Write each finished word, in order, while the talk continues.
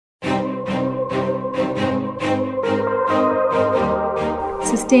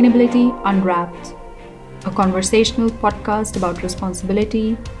Sustainability Unwrapped, a conversational podcast about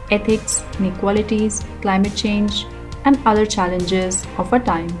responsibility, ethics, inequalities, climate change, and other challenges of our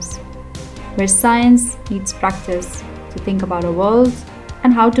times, where science meets practice to think about our world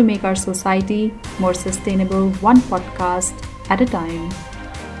and how to make our society more sustainable, one podcast at a time.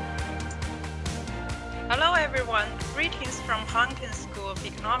 Hello everyone, greetings from Hanken School of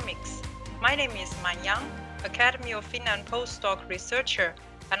Economics. My name is Man Yang, Academy of Finland postdoc researcher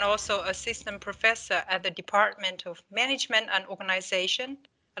and also assistant professor at the Department of Management and Organization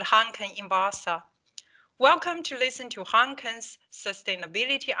at Hanken in Vaasa. Welcome to listen to Hanken's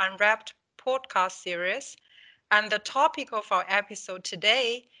Sustainability Unwrapped podcast series. And the topic of our episode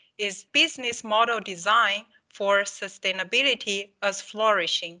today is business model design for sustainability as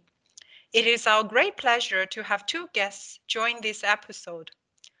flourishing. It is our great pleasure to have two guests join this episode.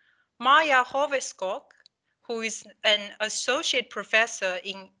 Maja Hoveskog, who is an associate professor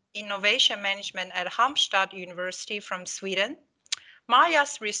in innovation management at Halmstad University from Sweden.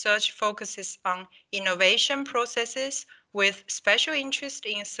 Maja's research focuses on innovation processes with special interest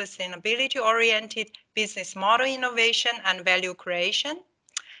in sustainability-oriented business model innovation and value creation,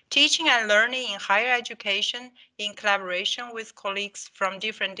 teaching and learning in higher education in collaboration with colleagues from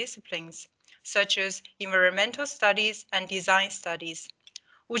different disciplines, such as environmental studies and design studies.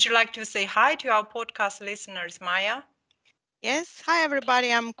 Would you like to say hi to our podcast listeners, Maja? Yes, hi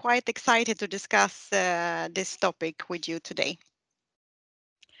everybody. I'm quite excited to discuss this topic with you today.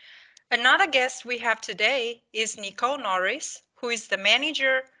 Another guest we have today is Nicole Norris, who is the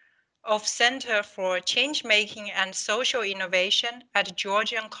manager of Center for Change-Making and Social Innovation at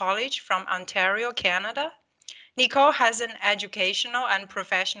Georgian College from Ontario, Canada. Nicole has an educational and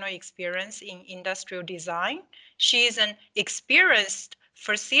professional experience in industrial design. She is an experienced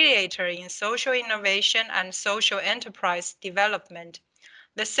facilitator in social innovation and social enterprise development.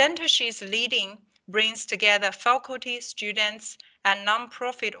 The center she is leading brings together faculty, students, and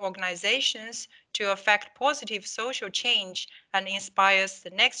non-profit organizations to affect positive social change and inspires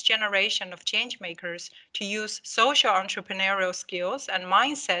the next generation of changemakers to use social entrepreneurial skills and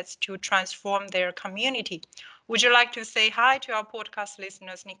mindsets to transform their community. Would you like to say hi to our podcast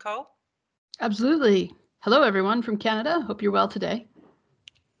listeners, Nicole? Absolutely. Hello, everyone from Canada. Hope you're well today.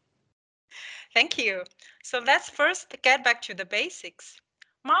 Thank you. So let's first get back to the basics.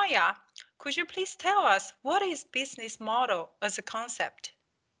 Maja, could you please tell us what is business model as a concept?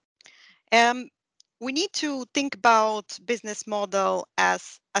 We need to think about business model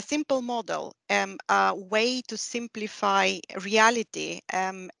as a simple model, a way to simplify reality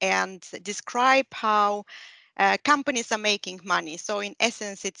and describe how companies are making money. So in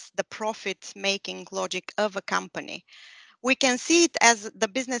essence, it's the profit-making logic of a company. We can see it as the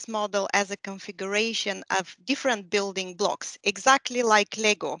business model as a configuration of different building blocks, exactly like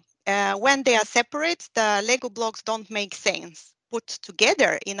Lego. When they are separate, the Lego blocks don't make sense. Put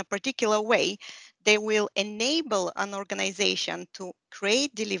together in a particular way, they will enable an organization to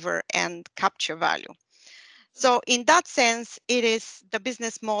create, deliver, and capture value. So in that sense, it is the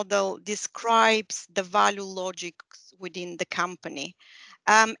business model describes the value logics within the company.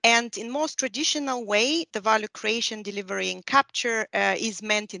 And in most traditional way, the value creation, delivery, and capture is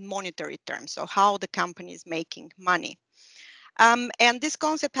meant in monetary terms, so how the company is making money. And this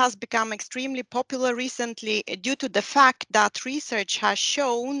concept has become extremely popular recently due to the fact that research has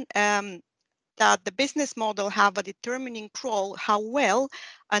shown that the business model have a determining role how well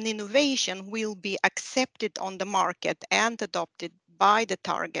an innovation will be accepted on the market and adopted by the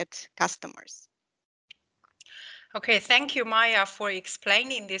target customers. Okay, thank you, Maja, for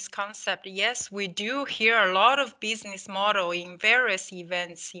explaining this concept. Yes, we do hear a lot of business model in various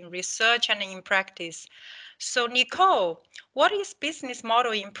events, in research and in practice. So, Nicole, what is business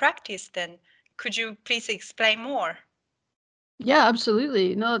model in practice then? Could you please explain more? Yeah,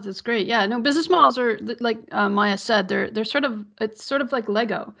 absolutely. No, that's great. Yeah, no, business models are like Maya said, they're sort of it's sort of like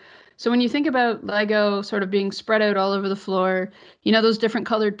Lego. So when you think about Lego sort of being spread out all over the floor, you know, those different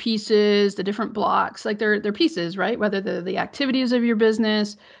colored pieces, the different blocks, like they're pieces, right? Whether they're the activities of your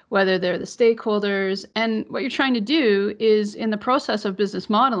business, whether they're the stakeholders. And what you're trying to do is in the process of business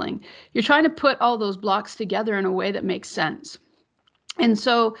modeling, you're trying to put all those blocks together in a way that makes sense. And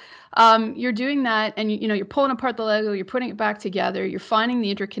so you're doing that and you know you're pulling apart the Lego, you're putting it back together, you're finding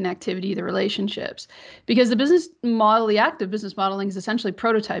the interconnectivity, the relationships. Because the business model, the act of business modeling is essentially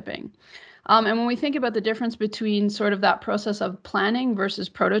prototyping. And when we think about the difference between sort of that process of planning versus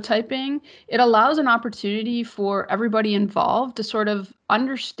prototyping, it allows an opportunity for everybody involved to sort of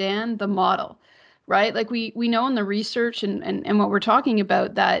understand the model, right? Like we know in the research and what we're talking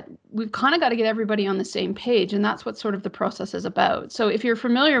about that we've kind of got to get everybody on the same page, and that's what sort of the process is about. So if you're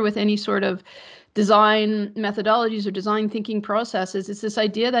familiar with any sort of design methodologies or design thinking processes, it's this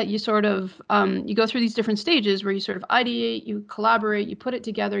idea that you sort of you go through these different stages where you sort of ideate, you collaborate, you put it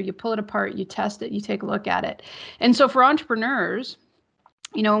together, you pull it apart, you test it, you take a look at it. And so for entrepreneurs,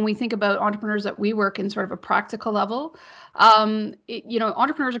 when we think about entrepreneurs that we work in sort of a practical level,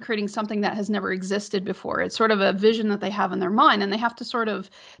 entrepreneurs are creating something that has never existed before. It's sort of a vision that they have in their mind, and they have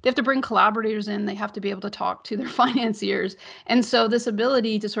to bring collaborators in. They have to be able to talk to their financiers. And so this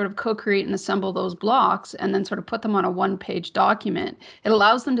ability to sort of co-create and assemble those blocks and then sort of put them on a one-page document, it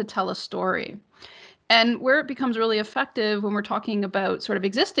allows them to tell a story. And where it becomes really effective when we're talking about sort of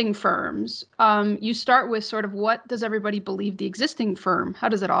existing firms, you start with sort of what does everybody believe the existing firm, how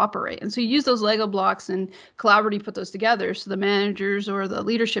does it operate? And so you use those Lego blocks and collaboratively put those together. So the managers or the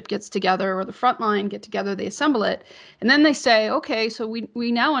leadership gets together or the frontline get together, they assemble it. And then they say, okay, so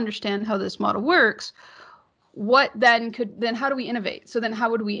we now understand how this model works. How do we innovate? So then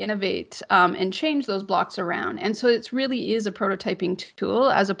how would we innovate and change those blocks around? And so it really is a prototyping tool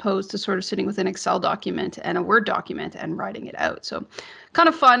as opposed to sort of sitting with an Excel document and a Word document and writing it out. So kind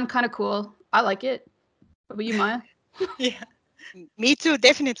of fun, kind of cool. I like it. What about you, Maya? Yeah. Me too,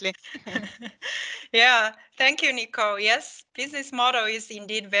 definitely. Yeah, thank you, Nicole. Yes, business model is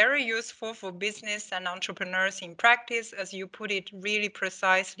indeed very useful for business and entrepreneurs in practice, as you put it really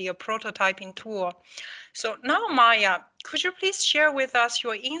precisely, a prototyping tool. So now, Maya, could you please share with us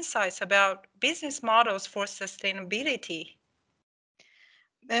your insights about business models for sustainability?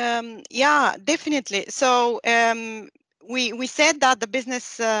 Yeah, definitely. So we said that the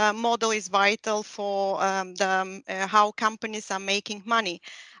business model is vital for how companies are making money.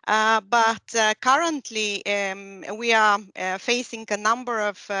 But currently, we are facing a number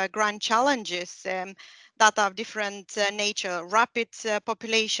of grand challenges that are of different nature: rapid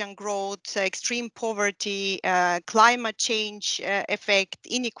population growth, extreme poverty, climate change effect,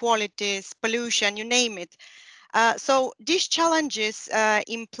 inequalities, pollution, you name it. So these challenges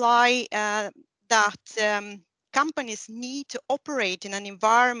imply that companies need to operate in an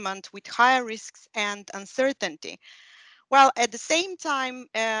environment with higher risks and uncertainty. While at the same time,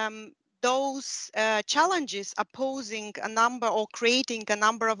 those challenges are posing a number or creating a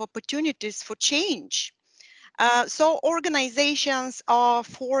number of opportunities for change. So organizations are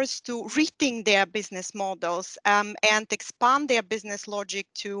forced to rethink their business models and expand their business logic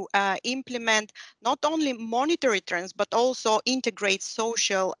to implement not only monetary trends, but also integrate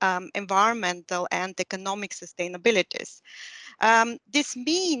social, environmental, and economic sustainabilities. This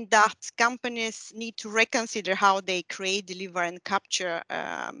means that companies need to reconsider how they create, deliver, and capture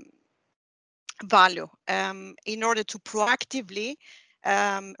value in order to proactively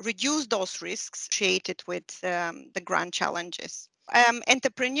reduce those risks associated with the grand challenges.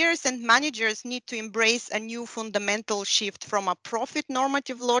 Entrepreneurs and managers need to embrace a new fundamental shift from a profit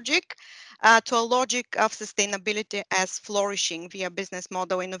normative logic to a logic of sustainability as flourishing via business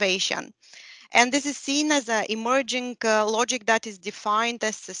model innovation. And this is seen as an emerging logic that is defined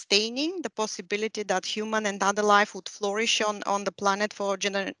as sustaining the possibility that human and other life would flourish on the planet for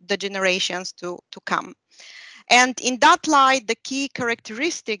the generations to come. And in that light, the key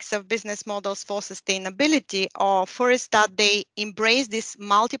characteristics of business models for sustainability are first that they embrace this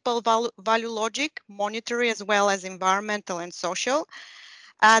multiple value logic, monetary as well as environmental and social.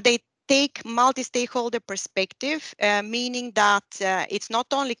 They take multi-stakeholder perspective, meaning that it's not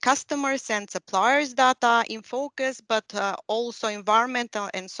only customers and suppliers that are in focus, but also environmental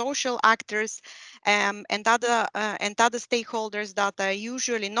and social actors and other stakeholders that are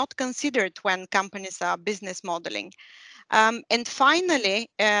usually not considered when companies are business modeling. And finally,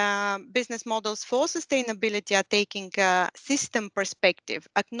 business models for sustainability are taking a system perspective,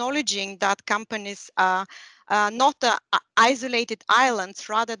 acknowledging that companies are not isolated islands,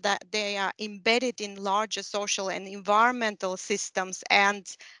 rather that they are embedded in larger social and environmental systems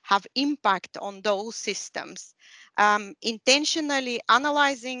and have impact on those systems. Intentionally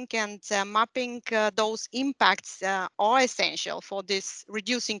analyzing and mapping those impacts are essential for this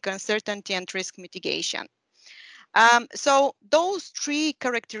reducing uncertainty and risk mitigation. So those three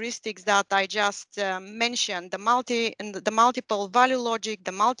characteristics that I just mentioned, the multiple value logic,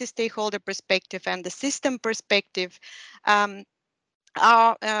 the multi-stakeholder perspective, and the system perspective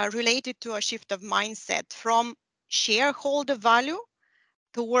are related to a shift of mindset from shareholder value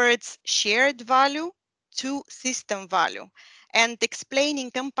towards shared value to system value. And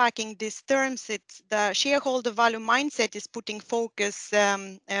explaining, unpacking these terms, the shareholder value mindset is putting focus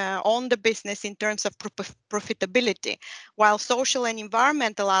on the business in terms of profitability, while social and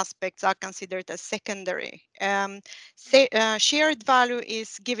environmental aspects are considered as secondary. Shared value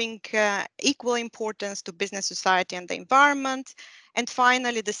is giving equal importance to business, society, and the environment. And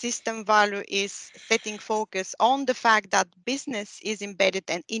finally, the system value is setting focus on the fact that business is embedded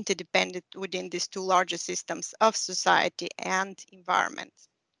and interdependent within these two largest systems of society and environment.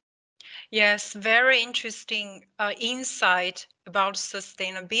 Yes, very interesting insight about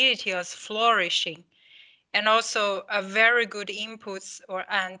sustainability as flourishing, and also a very good inputs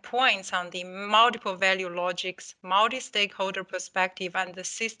and points on the multiple value logics, multi-stakeholder perspective, and the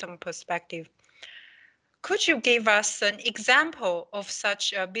system perspective. Could you give us an example of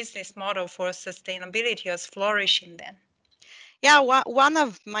such a business model for sustainability as flourishing then? Yeah, one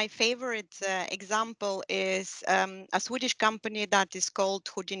of my favorite example is a Swedish company that is called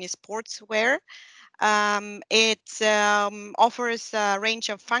Houdini Sportswear. It offers a range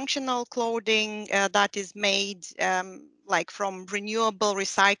of functional clothing that is made like from renewable,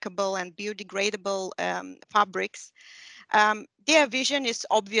 recyclable, and biodegradable fabrics. Their vision is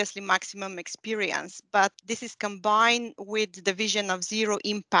obviously maximum experience, but this is combined with the vision of zero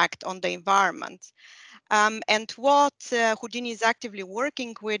impact on the environment. And what Houdini is actively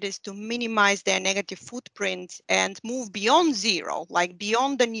working with is to minimize their negative footprint and move beyond zero, like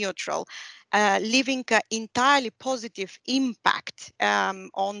beyond the neutral, leaving an entirely positive impact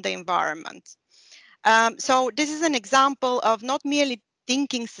on the environment. So this is an example of not merely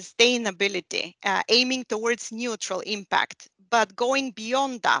thinking sustainability, aiming towards neutral impact, but going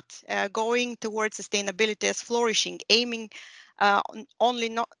beyond that, going towards sustainability as flourishing, aiming only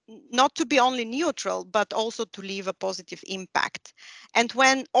not to be only neutral, but also to leave a positive impact. And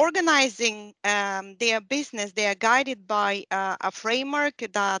when organizing their business, they are guided by a framework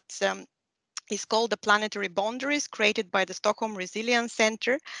that is called the Planetary Boundaries, created by the Stockholm Resilience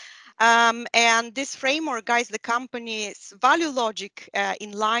Center. And this framework guides the company's value logic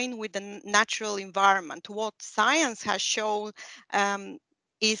in line with the natural environment. What science has shown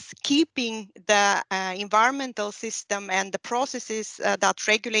is keeping the environmental system and the processes that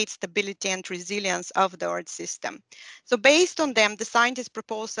regulate stability and resilience of the Earth system. So based on them, the scientists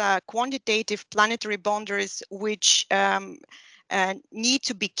propose quantitative planetary boundaries which need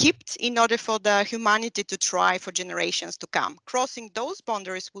to be kept in order for the humanity to thrive for generations to come. Crossing those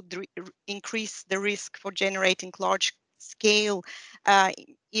boundaries would increase the risk for generating large scale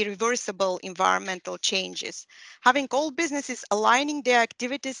irreversible environmental changes. Having all businesses aligning their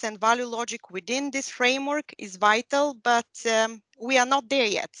activities and value logic within this framework is vital, but we are not there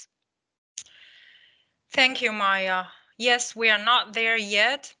yet. Thank you, Maya. Yes, we are not there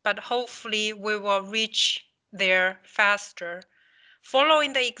yet, but hopefully we will reach there faster.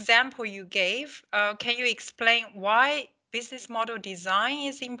 Following the example you gave, can you explain why business model design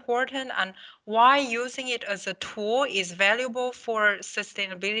is important and why using it as a tool is valuable for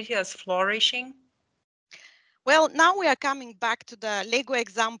sustainability as flourishing? Well, now we are coming back to the Lego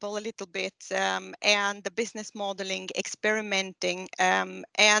example a little bit and the business modeling, experimenting,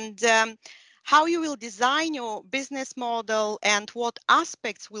 and how you will design your business model and what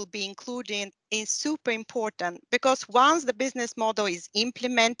aspects will be included is super important, because once the business model is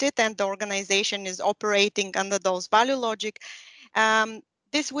implemented and the organization is operating under those value logic,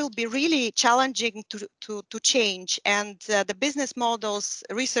 this will be really challenging to change. And the business models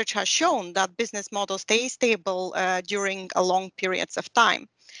research has shown that business models stay stable during a long periods of time.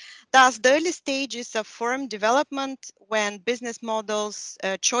 Thus, the early stages of firm development, when business models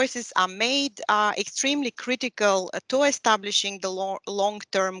choices are made, are extremely critical to establishing the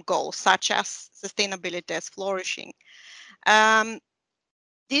long-term goals, such as sustainability as flourishing.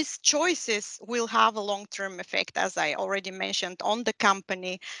 These choices will have a long-term effect, as I already mentioned, on the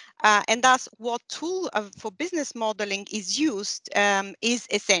company. And thus, what tool for business modeling is used is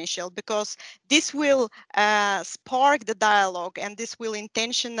essential, because this will spark the dialogue, and this will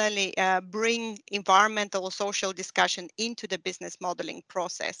intentionally bring environmental or social discussion into the business modeling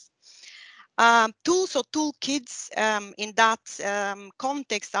process. Tools or toolkits in that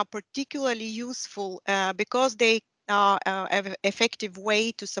context are particularly useful because they are an effective way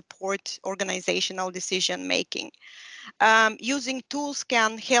to support organizational decision making. Using tools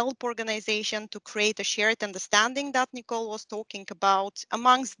can help organization to create a shared understanding that Nicole was talking about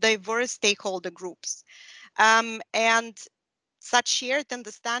amongst diverse stakeholder groups. And such shared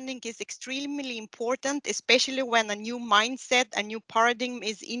understanding is extremely important, especially when a new mindset, a new paradigm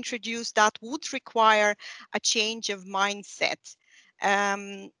is introduced that would require a change of mindset.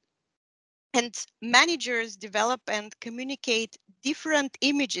 Um, And managers develop and communicate different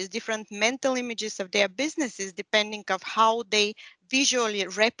images, different mental images of their businesses, depending of how they visually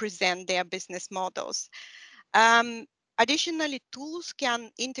represent their business models. Additionally, tools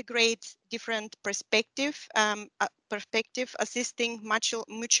can integrate different perspective, assisting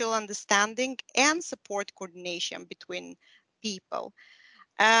mutual understanding and support coordination between people.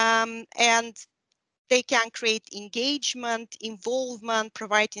 And they can create engagement, involvement,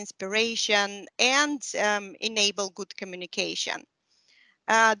 provide inspiration, and enable good communication.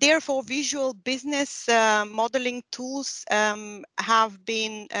 Therefore, visual business modeling tools have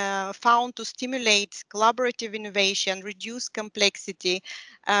been found to stimulate collaborative innovation, reduce complexity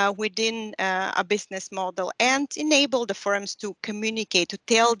within a business model, and enable the firms to communicate, to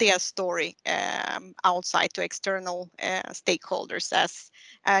tell their story outside to external stakeholders, as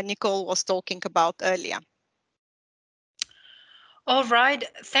Nicole was talking about earlier. All right.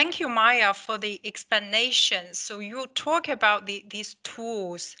 Thank you, Maya, for the explanation. So you talk about these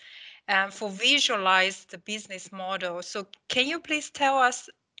tools for visualize the business model. So can you please tell us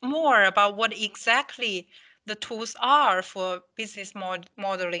more about what exactly the tools are for business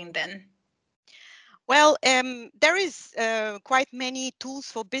modeling then? Well, there is quite many tools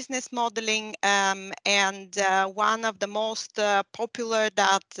for business modeling, and one of the most popular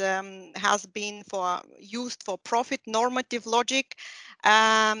that has been used for profit normative logic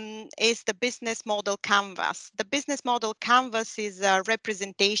is the business model canvas. The business model canvas is a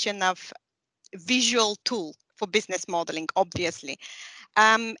representation of visual tool for business modeling, obviously.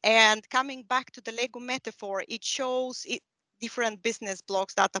 And coming back to the Lego metaphor, it shows different business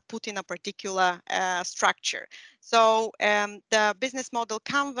blocks that are put in a particular structure. So the business model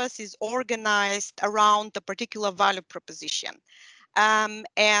canvas is organized around a particular value proposition.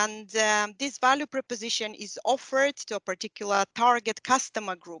 This value proposition is offered to a particular target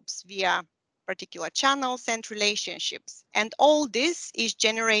customer groups via particular channels and relationships. And all this is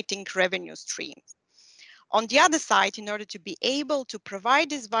generating revenue streams. On the other side, in order to be able to provide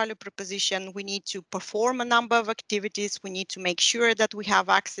this value proposition, we need to perform a number of activities. We need to make sure that we have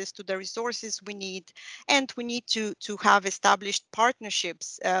access to the resources we need, and we need to have established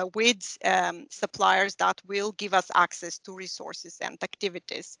partnerships with suppliers that will give us access to resources and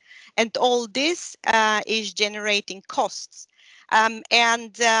activities. And all this is generating costs.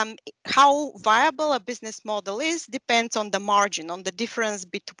 How viable a business model is depends on the margin, on the difference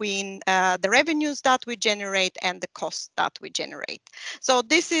between the revenues that we generate and the costs that we generate. So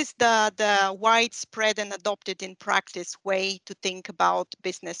this is the widespread and adopted in practice way to think about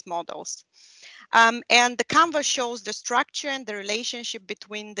business models. And the canvas shows the structure and the relationship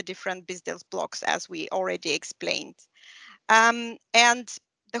between the different business blocks, as we already explained. And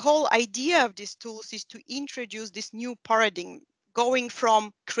the whole idea of these tools is to introduce this new paradigm, going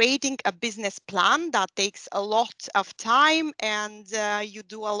from creating a business plan that takes a lot of time and you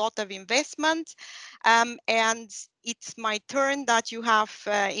do a lot of investment. And it's my turn that you have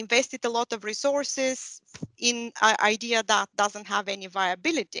invested a lot of resources in an idea that doesn't have any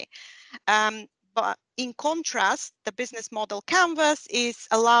viability. But in contrast, the business model canvas is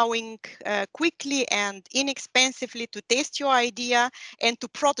allowing quickly and inexpensively to test your idea and to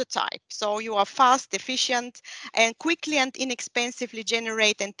prototype. So you are fast, efficient, and quickly and inexpensively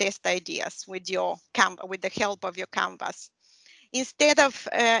generate and test ideas with with the help of your canvas. Instead of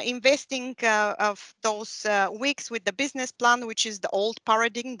investing of those weeks with the business plan, which is the old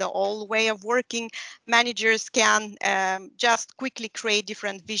paradigm, the old way of working, managers can just quickly create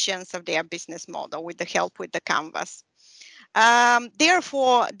different visions of their business model with the help with the canvas.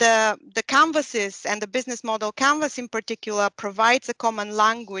 Therefore, the canvases and the business model canvas in particular provides a common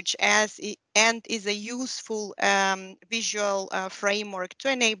language and is a useful visual framework to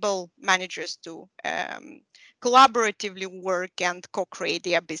enable managers to collaboratively work and co-create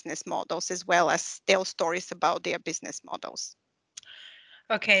their business models, as well as tell stories about their business models.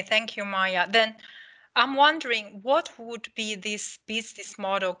 Okay, thank you, Maya. Then I'm wondering what would be this business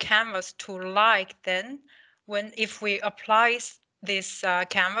model canvas tool like then if we apply this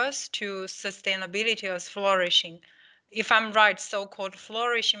canvas to sustainability as flourishing? If I'm right, so-called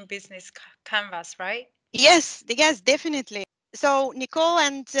flourishing business canvas, right? Yes, definitely. So Nicole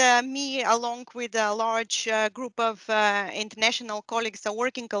and me, along with a large group of international colleagues, are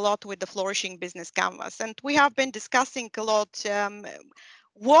working a lot with the Flourishing Business Canvas. And we have been discussing a lot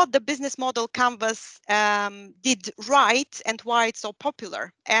what the business model canvas did right and why it's so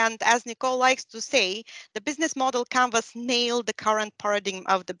popular. And as Nicole likes to say, the business model canvas nailed the current paradigm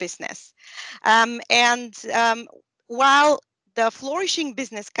of the business. And while the Flourishing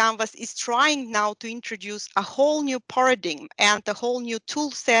Business Canvas is trying now to introduce a whole new paradigm and a whole new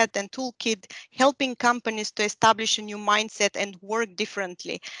tool set and toolkit, helping companies to establish a new mindset and work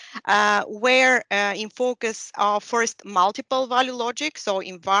differently, where in focus are first multiple value logic, so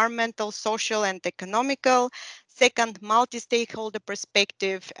environmental, social, and economical. Second, multi-stakeholder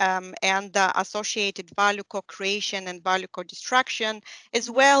perspective and associated value co-creation and value co-destruction,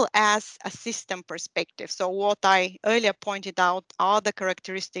 as well as a system perspective. So what I earlier pointed out are the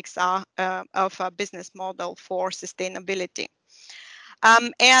characteristics of a business model for sustainability.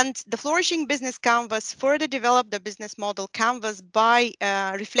 And the Flourishing Business Canvas further developed the business model canvas by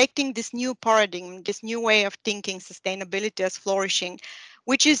reflecting this new paradigm, this new way of thinking sustainability as flourishing,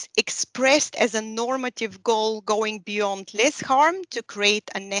 which is expressed as a normative goal going beyond less harm to create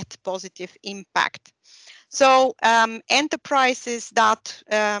a net positive impact. So enterprises that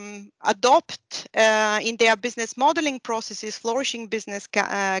adopt in their business modeling processes Flourishing Business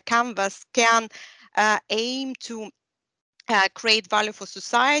Canvas can aim to create value for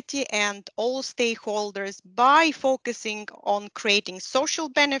society and all stakeholders by focusing on creating social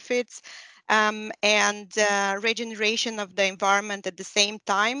benefits and regeneration of the environment at the same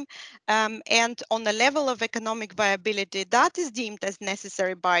time, and on the level of economic viability that is deemed as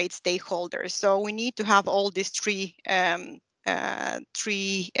necessary by its stakeholders. So we need to have all these three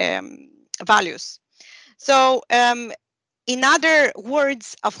values. So in other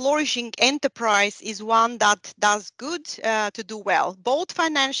words, a flourishing enterprise is one that does good to do well, both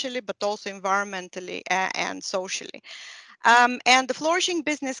financially, but also environmentally and socially. And the Flourishing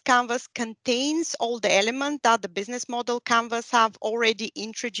Business Canvas contains all the elements that the business model canvas have already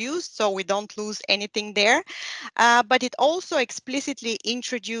introduced, so we don't lose anything there. But it also explicitly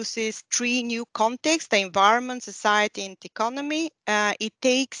introduces three new contexts: the environment, society, and economy. It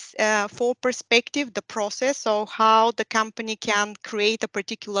takes for perspective the process, so how the company can create a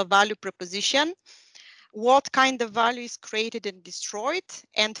particular value proposition, what kind of value is created and destroyed,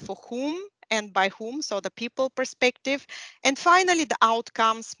 and for whom and by whom, so the people perspective. And finally, the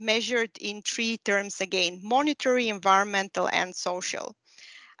outcomes measured in three terms again: monetary, environmental, and social.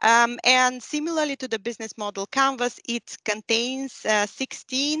 And similarly to the business model canvas, it contains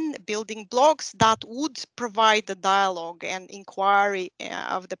 16 building blocks that would provide the dialogue and inquiry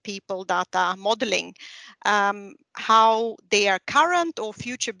of the people that are modeling how their current or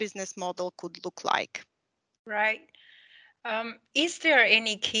future business model could look like. Right. Is there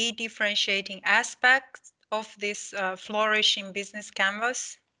any key differentiating aspects of this flourishing business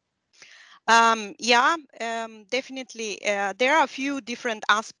canvas? Definitely. There are a few different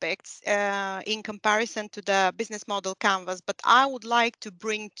aspects in comparison to the business model canvas, but I would like to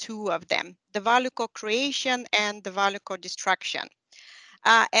bring two of them: the value co-creation and the value co-destruction.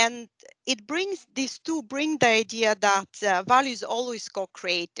 And it brings these two bring the idea that value is always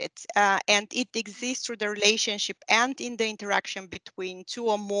co-created and it exists through the relationship and in the interaction between two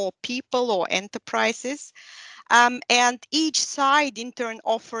or more people or enterprises. And each side in turn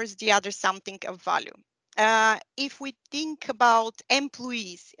offers the other something of value. If we think about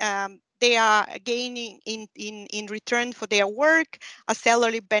employees, they are gaining in return for their work, a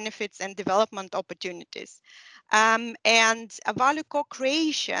salary, benefits, and development opportunities. And a value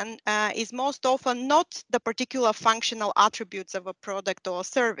co-creation is most often not the particular functional attributes of a product or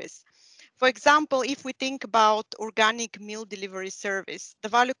service. For example, if we think about organic meal delivery service, the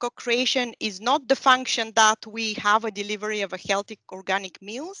value co-creation is not the function that we have a delivery of a healthy organic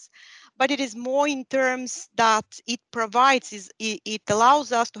meals, but it is more in terms that it provides, it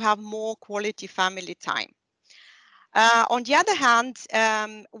allows us to have more quality family time. On the other hand,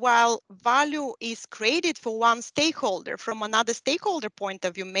 while value is created for one stakeholder, from another stakeholder point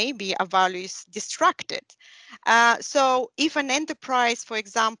of view, maybe a value is distracted. So if an enterprise, for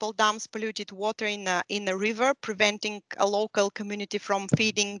example, dumps polluted water in a river, preventing a local community from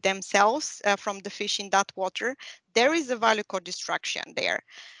feeding themselves from the fish in that water, there is a value co-destruction there.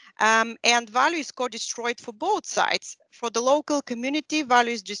 And value is co-destroyed for both sides. For the local community,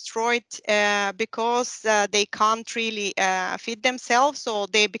 value is destroyed because they can't really feed themselves, or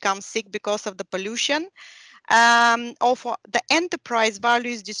they become sick because of the pollution. Or for the enterprise, value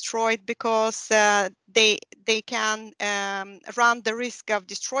is destroyed because they can run the risk of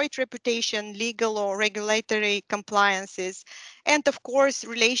destroyed reputation, legal or regulatory compliances, and of course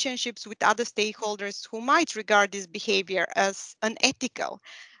relationships with other stakeholders who might regard this behavior as unethical.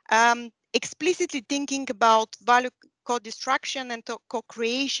 Explicitly thinking about value co-destruction and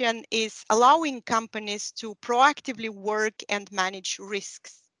co-creation is allowing companies to proactively work and manage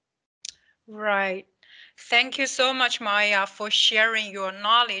risks. Right. Thank you so much, Maya, for sharing your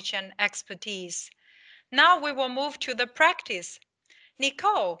knowledge and expertise. Now we will move to the practice.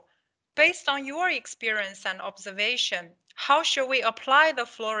 Nicole, based on your experience and observation, how should we apply the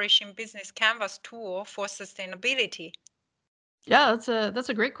Flourishing Business Canvas tool for sustainability? Yeah, that's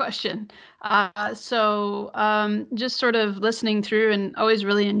a great question. Just sort of listening through and always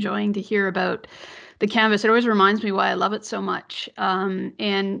really enjoying to hear about the Canvas. It always reminds me why I love it so much.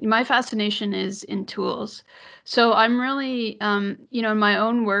 And my fascination is in tools. So I'm really, in my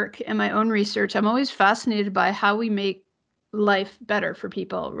own work and my own research, I'm always fascinated by how we make life better for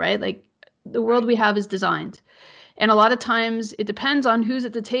people, right? Like the world we have is designed. And a lot of times it depends on who's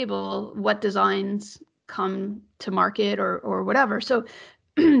at the table, what designs come to market or whatever. So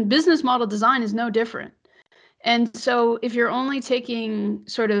business model design is no different. And so if you're only taking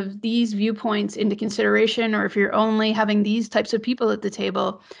sort of these viewpoints into consideration, or if you're only having these types of people at the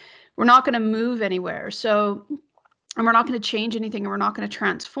table, we're not going to move anywhere. So, and we're not going to change anything, and we're not going to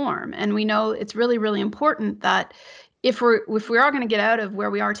transform. And we know it's really, really important that if we are going to get out of where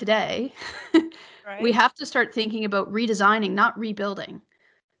we are today, we have to start thinking about redesigning, not rebuilding.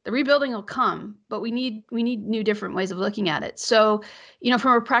 The rebuilding will come, but we need new different ways of looking at it. So,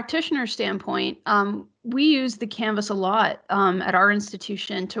 from a practitioner standpoint, we use the Canvas a lot at our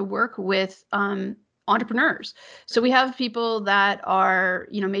institution to work with entrepreneurs. So we have people that are,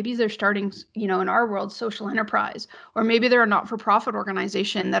 maybe they're starting, in our world, social enterprise, or maybe they're a not-for-profit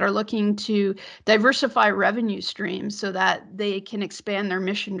organization that are looking to diversify revenue streams so that they can expand their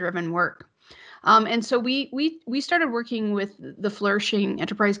mission-driven work. And so we started working with the Flourishing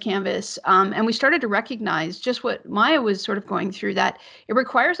Enterprise Canvas, and we started to recognize just what Maya was sort of going through, that it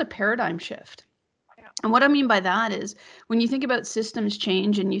requires a paradigm shift. And what I mean by that is when you think about systems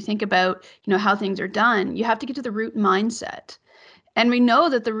change and you think about, how things are done, you have to get to the root mindset. And we know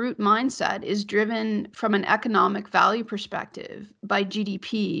that the root mindset is driven from an economic value perspective by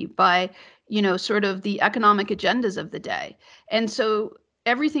GDP, by, sort of the economic agendas of the day. And so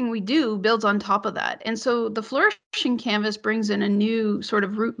everything we do builds on top of that. And so the Flourishing Canvas brings in a new sort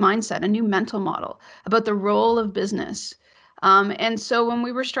of root mindset, a new mental model about the role of business. And so when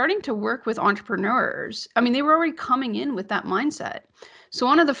we were starting to work with entrepreneurs, they were already coming in with that mindset. So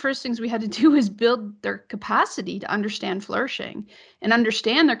one of the first things we had to do is build their capacity to understand flourishing and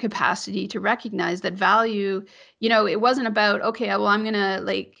understand their capacity to recognize that value, it wasn't about, okay, well, I'm going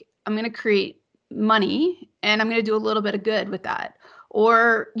to create money and I'm going to do a little bit of good with that.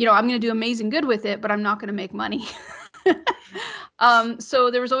 Or, I'm going to do amazing good with it, but I'm not going to make money.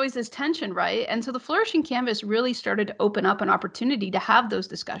 So there was always this tension, right? And so the Flourishing Canvas really started to open up an opportunity to have those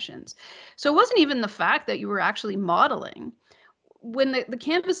discussions. So it wasn't even the fact that you were actually modeling. When the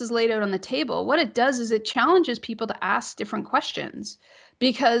canvas is laid out on the table, what it does is it challenges people to ask different questions,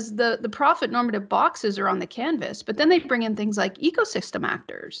 because the profit normative boxes are on the canvas, but then they bring in things like ecosystem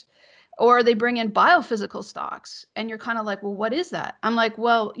actors, or they bring in biophysical stocks. And you're kind of like, well, what is that? I'm like,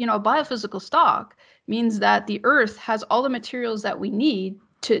 well, a biophysical stock means that the earth has all the materials that we need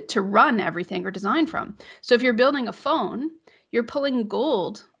to run everything or design from. So if you're building a phone, you're pulling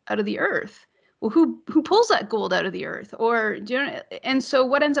gold out of the earth. Well, who pulls that gold out of the earth? Or and so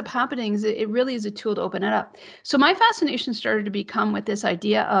what ends up happening is it really is a tool to open it up. So my fascination started to become with this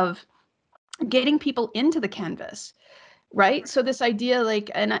idea of getting people into the canvas. Right. So this idea, like,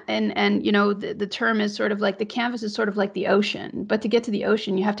 and the term is sort of like the canvas is sort of like the ocean, but to get to the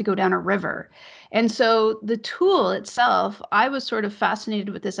ocean, you have to go down a river. And so the tool itself, I was sort of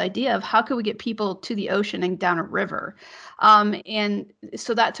fascinated with this idea of how could we get people to the ocean and down a river. And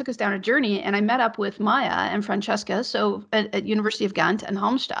so that took us down a journey, and I met up with Maya and Francesca, so at University of Ghent and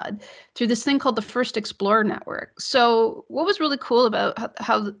Halmstad, through this thing called the First Explorer Network. So what was really cool about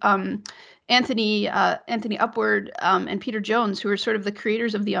how Anthony Upward and Peter Jones, who are sort of the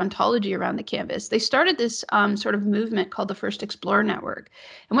creators of the ontology around the canvas, they started this sort of movement called the First Explorer Network.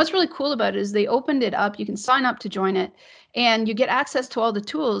 And what's really cool about it is they opened it up. You can sign up to join it, and you get access to all the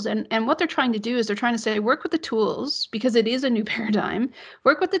tools. And what they're trying to do is they're trying to say, work with the tools, because it is a new paradigm.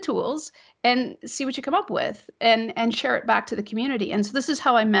 Work with the tools and see what you come up with, and share it back to the community. And so this is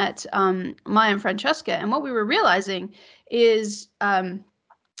how I met Maya and Francesca. And what we were realizing is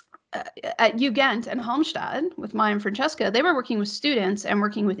at UGent and Halmstad with Maya and Francesca, they were working with students and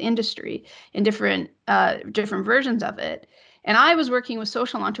working with industry in different versions of it. And I was working with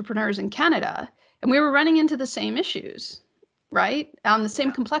social entrepreneurs in Canada, and we were running into the same issues, right? The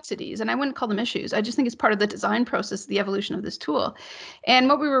same complexities. And I wouldn't call them issues. I just think it's part of the design process, the evolution of this tool. And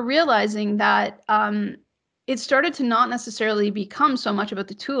what we were realizing that it started to not necessarily become so much about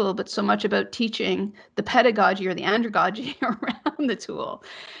the tool, but so much about teaching the pedagogy or the andragogy around the tool.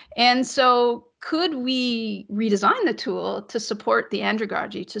 And so could we redesign the tool to support the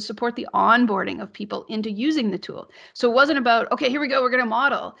andragogy, to support the onboarding of people into using the tool? So it wasn't about, okay, here we go, we're going to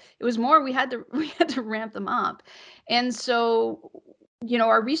model. It was more we had to ramp them up. And so,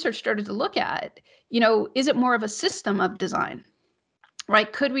 our research started to look at, is it more of a system of design?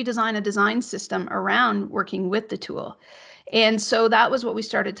 Right? Could we design a design system around working with the tool? And so that was what we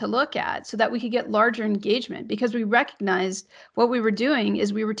started to look at so that we could get larger engagement, because we recognized what we were doing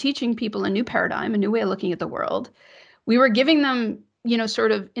is we were teaching people a new paradigm, a new way of looking at the world. We were giving them,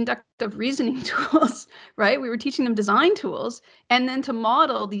 sort of inductive reasoning tools, right? We were teaching them design tools, and then to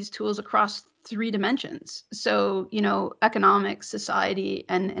model these tools across 3 dimensions. So, economics, society,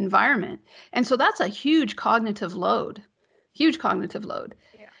 and environment. And so that's a huge cognitive load.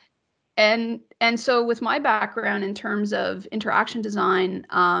 Yeah. And so with my background in terms of interaction design,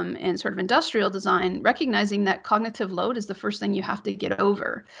 and sort of industrial design, recognizing that cognitive load is the first thing you have to get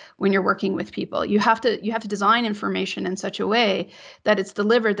over when you're working with people. You have to design information in such a way that it's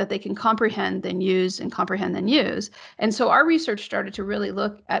delivered that they can comprehend, then use, and comprehend, then use. And so our research started to really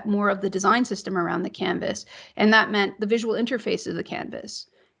look at more of the design system around the canvas, and that meant the visual interface of the canvas.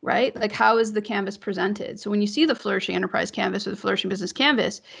 Right? Like, how is the canvas presented? So when you see the Flourishing Enterprise Canvas or the Flourishing Business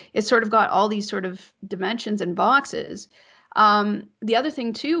Canvas, it's sort of got all these sort of dimensions and boxes. The other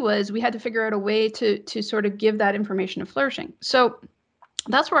thing too was we had to figure out a way to sort of give that information to Flourishing. So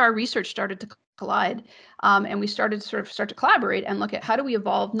that's where our research started to collide, and we started to start to collaborate and look at how do we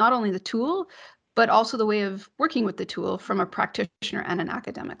evolve not only the tool, but also the way of working with the tool from a practitioner and an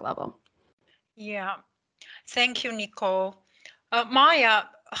academic level. Yeah. Thank you, Nicole. Maya,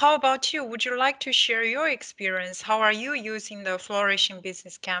 how about you? Would you like to share your experience? How are you using the Flourishing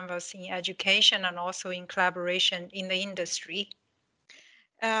Business Canvas in education and also in collaboration in the industry?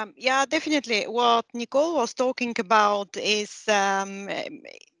 Yeah, definitely. What Nicole was talking about is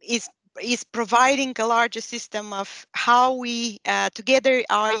providing a larger system of how we together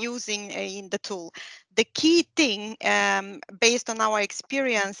are using in the tool. The key thing, based on our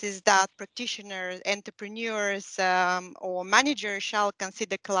experience, is that practitioners, entrepreneurs, or managers shall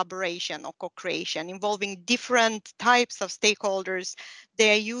consider collaboration or co-creation involving different types of stakeholders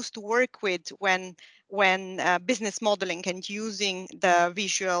they are used to work with when business modeling and using the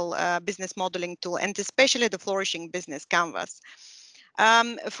visual business modeling tool, and especially the Flourishing Business Canvas.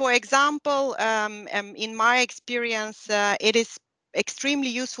 For example, in my experience, it is extremely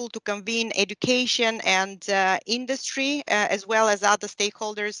useful to convene education and industry, as well as other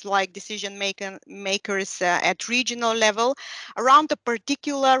stakeholders like decision makers at regional level, around a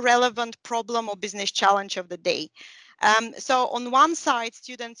particular relevant problem or business challenge of the day. So on one side,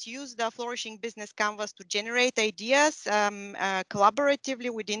 students use the Flourishing Business Canvas to generate ideas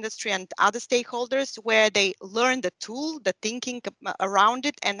collaboratively with industry and other stakeholders, where they learn the tool, the thinking around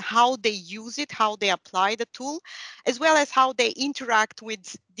it, and how they use it, how they apply the tool, as well as how they interact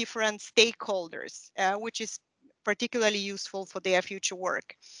with different stakeholders, which is particularly useful for their future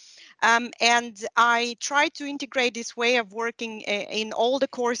work. And I try to integrate this way of working in all the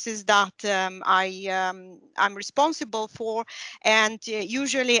courses that I'm responsible for. And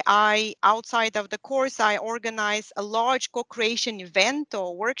usually outside of the course, I organize a large co-creation event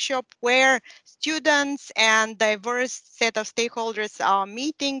or workshop where students and diverse set of stakeholders are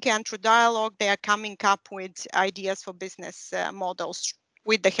meeting, and through dialogue, they are coming up with ideas for business models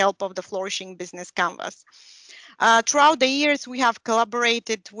with the help of the Flourishing Business Canvas. Throughout the years, we have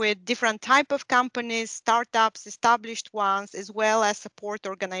collaborated with different type of companies, startups, established ones, as well as support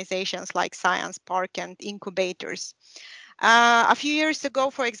organizations like Science Park and incubators. A few years ago,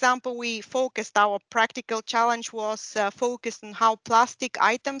 for example, our practical challenge was focused on how plastic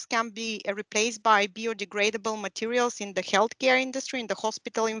items can be replaced by biodegradable materials in the healthcare industry, in the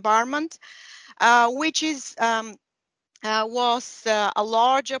hospital environment, which was a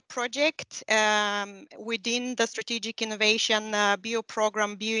larger project within the Strategic Innovation Bio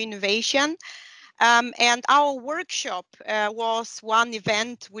Program, Bio Innovation. And our workshop was one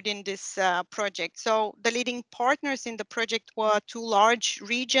event within this project. So the leading partners in the project were 2 large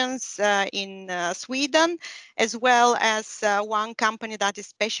regions in Sweden, as well as one company that is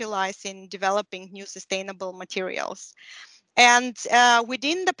specialized in developing new sustainable materials. And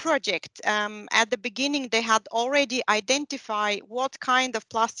within the project, at the beginning, they had already identified what kind of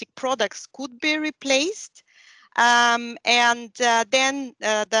plastic products could be replaced And then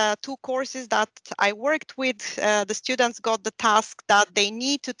the two courses that I worked with, the students got the task that they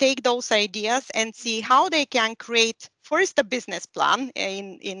need to take those ideas and see how they can create first a business plan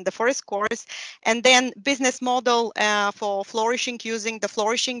in the first course, and then business model for flourishing using the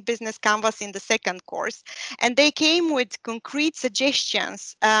flourishing business canvas in the second course. And they came with concrete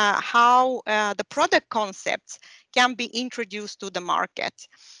suggestions how the product concepts can be introduced to the market.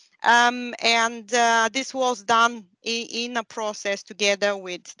 And this was done in a process together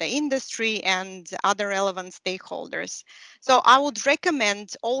with the industry and other relevant stakeholders. So I would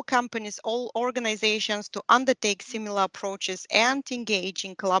recommend all companies, all organizations to undertake similar approaches and engage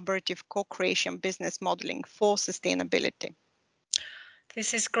in collaborative co-creation business modeling for sustainability.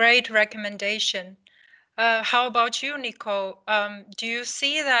 This is great recommendation. How about you, Nicole? Do you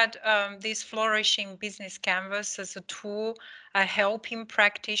see that this flourishing business canvas as a tool helping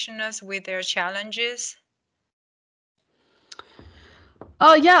practitioners with their challenges?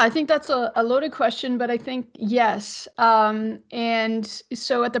 Oh, yeah, I think that's a loaded question, but I think yes. And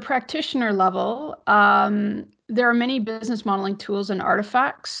so at the practitioner level, there are many business modeling tools and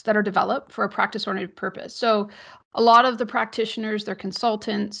artifacts that are developed for a practice-oriented purpose. So a lot of the practitioners, they're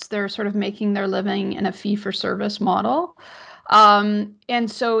consultants, they're sort of making their living in a fee-for-service model. And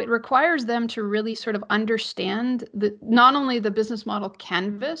so it requires them to really sort of understand not only the business model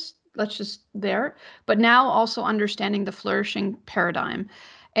canvas, let's just there, but now also understanding the flourishing paradigm.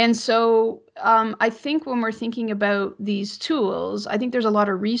 And so I think when we're thinking about these tools, I think there's a lot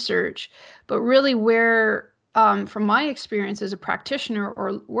of research, but really where, from my experience as a practitioner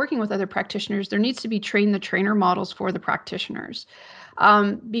or working with other practitioners, there needs to be train the trainer models for the practitioners.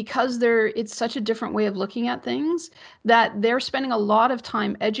 Because it's such a different way of looking at things that they're spending a lot of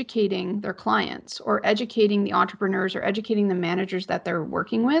time educating their clients or educating the entrepreneurs or educating the managers that they're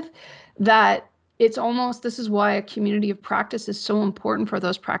working with, that it's almost, this is why a community of practice is so important for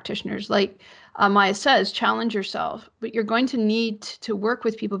those practitioners. Like Maya says, challenge yourself, but you're going to need to work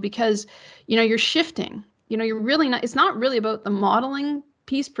with people because, you're shifting, you're really not, it's not really about the modeling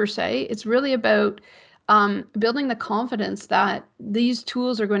piece per se. It's really about building the confidence that these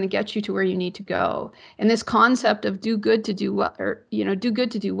tools are going to get you to where you need to go. And this concept of do good to do well, or, do good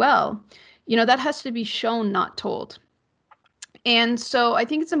to do well, that has to be shown, not told. And so I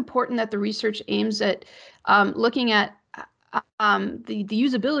think it's important that the research aims at looking at the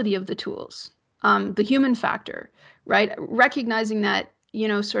usability of the tools, the human factor, right? Recognizing that,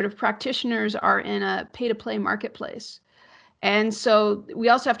 sort of practitioners are in a pay-to-play marketplace. And so we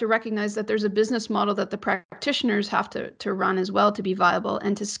also have to recognize that there's a business model that the practitioners have to run as well to be viable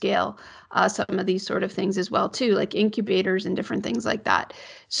and to scale some of these sort of things as well too, like incubators and different things like that.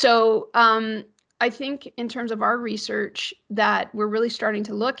 So I think in terms of our research that we're really starting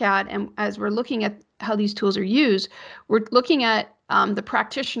to look at, and as we're looking at how these tools are used, we're looking at the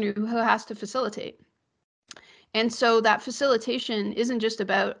practitioner who has to facilitate. And so that facilitation isn't just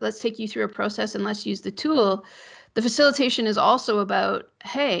about, let's take you through a process and let's use the tool. The facilitation is also about,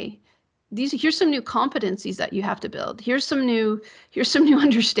 hey, here's some new competencies that you have to build. Here's some new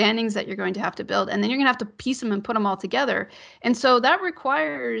understandings that you're going to have to build, and then you're going to have to piece them and put them all together. And so that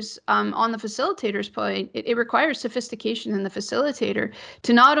requires, on the facilitator's point, it requires sophistication in the facilitator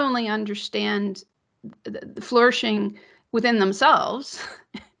to not only understand the flourishing within themselves,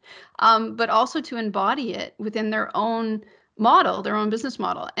 but also to embody it within their own model, their own business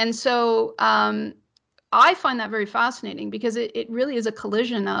model. And so I find that very fascinating because it really is a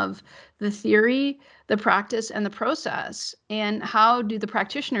collision of the theory, the practice, and the process. And how do the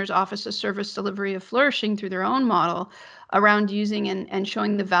practitioners offer a service delivery of flourishing through their own model around using and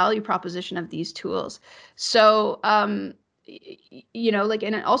showing the value proposition of these tools? So,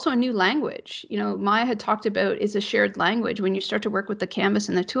 and also a new language. Maya had talked about is a shared language. When you start to work with the canvas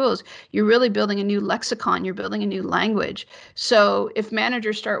and the tools, you're really building a new lexicon. You're building a new language. So if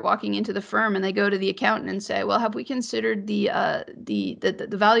managers start walking into the firm and they go to the accountant and say, well, have we considered the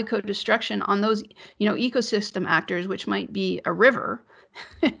value code destruction on those, ecosystem actors, which might be a river?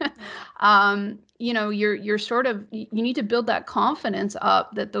 You're sort of, you need to build that confidence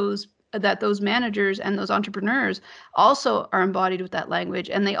up that those managers and those entrepreneurs also are embodied with that language,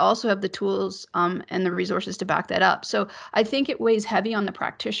 and they also have the tools and the resources to back that up. So I think it weighs heavy on the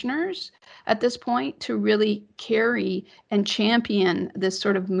practitioners at this point to really carry and champion this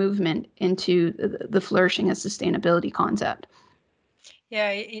sort of movement into the flourishing and sustainability concept. Yeah,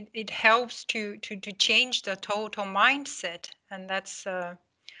 it helps to change the total mindset, and that's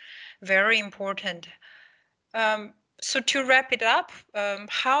very important. So to wrap it up,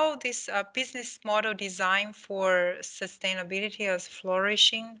 how this business model design for sustainability as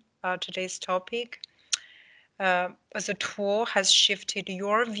flourishing, today's topic, as a tool has shifted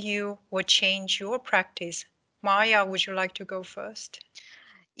your view or changed your practice? Maya, would you like to go first?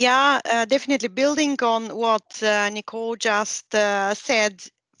 Yeah, definitely. Building on what Nicole just said,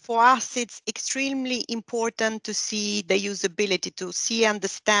 for us, it's extremely important to see the usability, to see,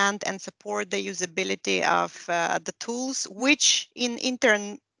 understand, and support the usability of the tools, which in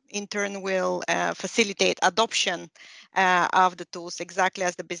turn will facilitate adoption of the tools, exactly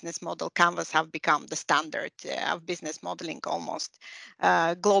as the business model canvas have become the standard of business modeling almost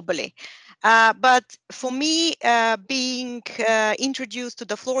globally. But for me, being introduced to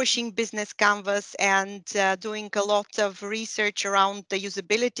the Flourishing Business Canvas and doing a lot of research around the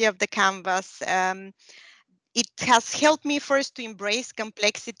usability of the canvas, it has helped me first to embrace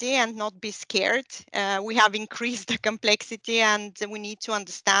complexity and not be scared. We have increased the complexity and we need to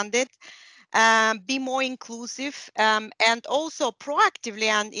understand it. Be more inclusive, and also proactively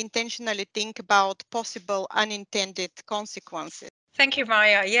and intentionally think about possible unintended consequences. Thank you,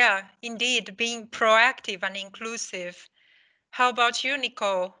 Maya. Yeah, indeed, being proactive and inclusive. How about you,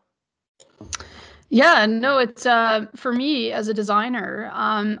 Nicole? Yeah, no, it's for me as a designer.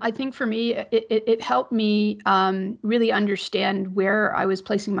 I think for me, it helped me really understand where I was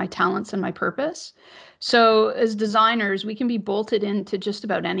placing my talents and my purpose. So as designers, we can be bolted into just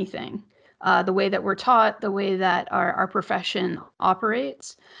about anything. The way that we're taught, the way that our profession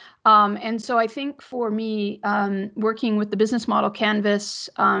operates. And so I think for me, working with the business model canvas,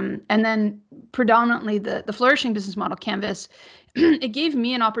 and then predominantly the flourishing business model canvas, it gave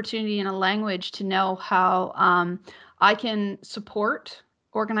me an opportunity and a language to know how I can support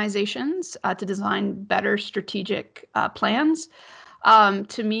organizations to design better strategic plans.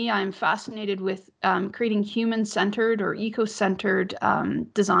 To me, I'm fascinated with creating human-centered or eco-centered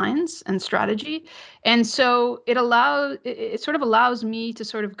designs and strategy, and so it sort of allows me to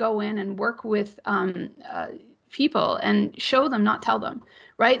sort of go in and work with people and show them, not tell them,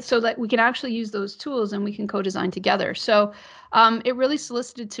 right? So that we can actually use those tools and we can co-design together. So it really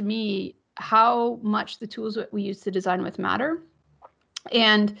solicited to me how much the tools that we use to design with matter.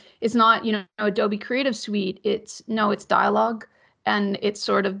 And it's not, Adobe Creative Suite. It's dialogue, and it's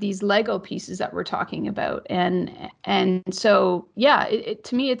sort of these Lego pieces that we're talking about. And so, yeah,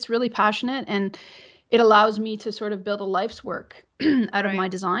 to me, it's really passionate, and it allows me to sort of build a life's work out of my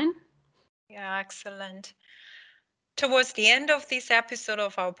design. Yeah, excellent. Towards the end of this episode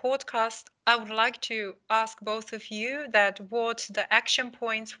of our podcast, I would like to ask both of you that what the action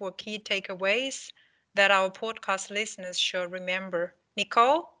points or key takeaways that our podcast listeners should remember.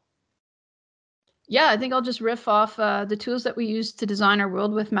 Nicole? Yeah, I think I'll just riff off the tools that we use to design our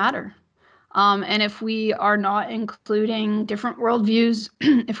world with matter. And if we are not including different worldviews,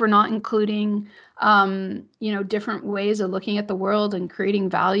 if we're not including, different ways of looking at the world and creating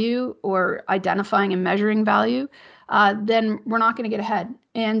value or identifying and measuring value, then we're not going to get ahead.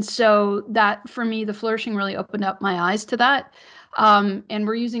 And so that, for me, the flourishing really opened up my eyes to that. And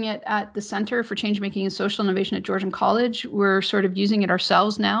we're using it at the Center for Change Making and Social Innovation at Georgian College. We're sort of using it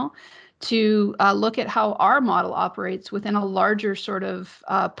ourselves now to look at how our model operates within a larger sort of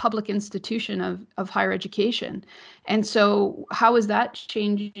public institution of higher education. And so how is that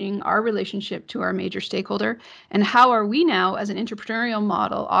changing our relationship to our major stakeholder? And how are we now, as an entrepreneurial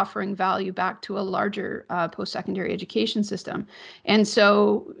model, offering value back to a larger post-secondary education system? And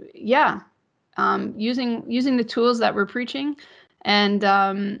so, yeah, using the tools that we're preaching, and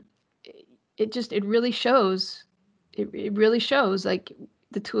it really shows. It really shows, like,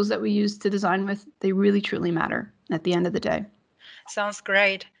 the tools that we use to design with, they really truly matter at the end of the day. Sounds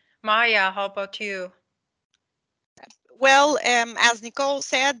great. Maya, how about you? Well, as Nicole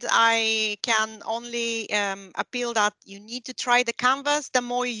said, I can only appeal that you need to try the canvas. The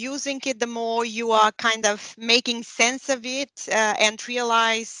more you're using it, the more you are kind of making sense of it and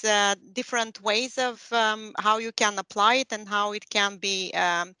realize different ways of how you can apply it and how it can be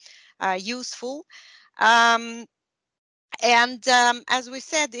useful. And as we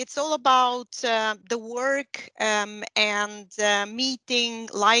said, it's all about the work and meeting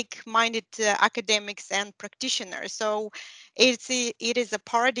like-minded academics and practitioners. So it is a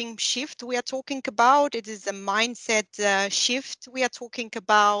paradigm shift we are talking about. It is a mindset shift we are talking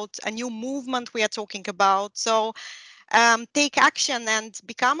about, a new movement we are talking about. So take action and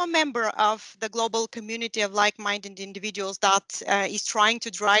become a member of the global community of like-minded individuals that is trying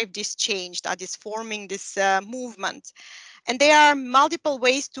to drive this change, that is forming this movement. And there are multiple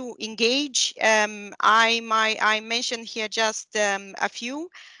ways to engage. I mentioned here just a few.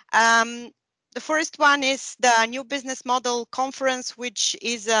 The first one is the New Business Model Conference, which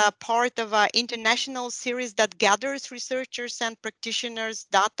is a part of an international series that gathers researchers and practitioners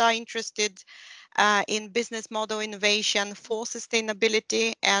that are interested in business model innovation for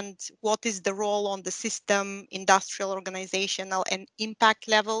sustainability and what is the role on the system, industrial, organizational, and impact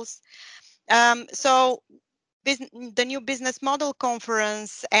levels. So the New Business Model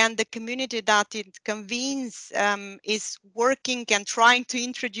Conference and the community that it convenes is working and trying to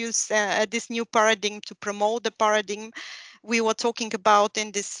introduce this new paradigm, to promote the paradigm we were talking about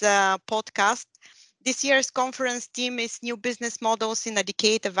in this podcast. This year's conference theme is New Business Models in a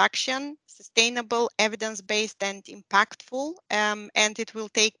Decade of Action, Sustainable, Evidence-Based, and Impactful. And it will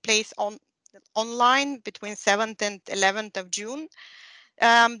take place online between 7th and 11th of June.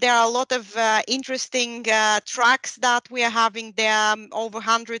 There are a lot of interesting tracks that we are having there, over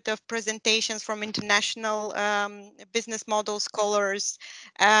 100 of presentations from international business model scholars.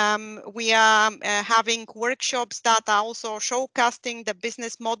 We are having workshops that are also showcasing the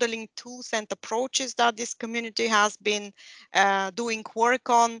business modeling tools and approaches that this community has been doing work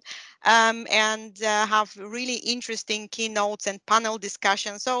on, and have really interesting keynotes and panel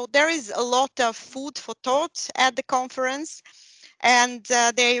discussions. So there is a lot of food for thought at the conference. And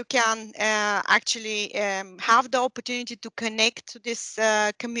there you can actually have the opportunity to connect to this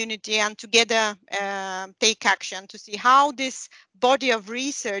community and together take action to see how this body of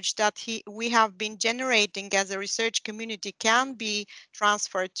research that we have been generating as a research community can be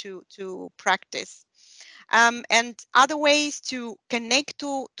transferred to practice. And other ways to connect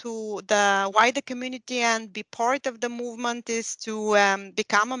to the wider community and be part of the movement is to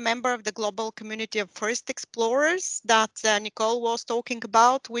become a member of the global community of First Explorers that Nicole was talking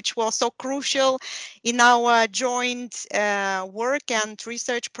about, which was so crucial in our joint work and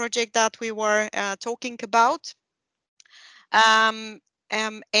research project that we were talking about.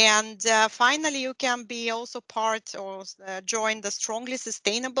 And finally, you can be also part or join the Strongly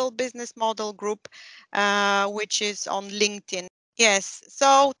Sustainable Business Model group, which is on LinkedIn. Yes,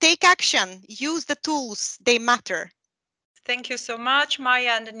 so take action, use the tools, they matter. Thank you so much,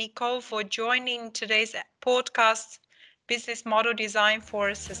 Maya and Nicole, for joining today's podcast, Business Model Design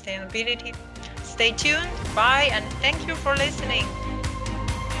for Sustainability. Stay tuned, bye, and thank you for listening.